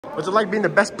What's it like being the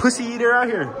best pussy eater out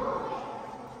here?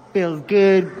 Feels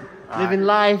good. Living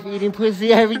life, eating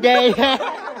pussy every day. Yo,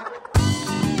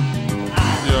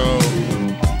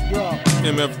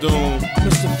 MF Doom,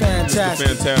 Mr. Fantastic.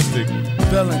 Fantastic.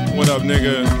 Villain. What up,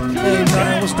 nigga? Hey,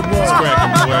 man, what's the word? It's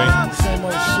cracking, boy. Same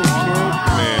old shit, kid.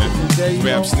 Man,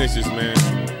 rap snitches, man.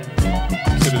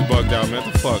 Shit is bugged out, man.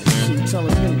 What the fuck, man? Shit, you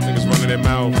telling me. Niggas running their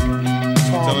mouth,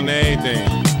 telling everything.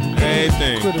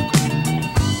 Everything. Critical.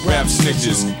 Rap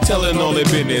snitches, telling all their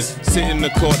business. Sit in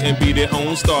the court and be their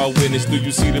own star witness. Do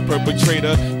you see the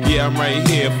perpetrator? Yeah, I'm right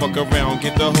here. Fuck around,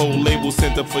 get the whole label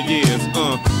sent up for years.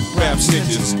 Rap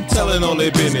snitches, telling all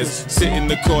their business. Sit in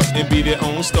the court and be their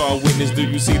own star witness. Do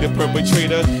you see the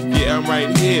perpetrator? Yeah, I'm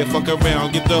right here. Fuck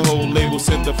around, get the whole label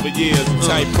sent up for years.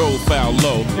 Tight profile,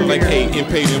 low, like 8 and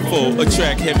paid in full.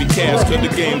 Attract heavy cash, cause the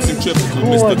game's centrifugal.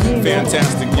 Mr.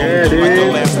 Fantastic, like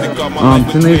elastic on my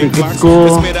life with twin blocks.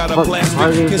 It's made out of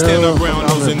plastic. Can't stand around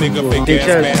those a nigga fake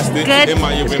ass bastard. In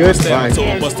my arena style, so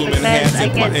I bust them in half.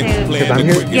 Take my end, playing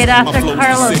the quickest. Get after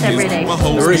Carlos every day. My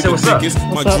hoes get the thickest.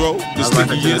 My dro, the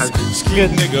stickiest.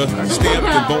 Street nigga, stamped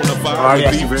and bona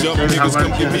fide. Beef jump niggas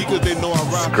come get me cause they know I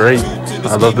rock. It's great.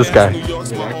 I love this guy.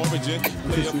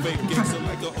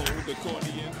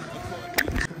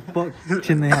 Fuck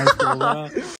Chinle High School, bro.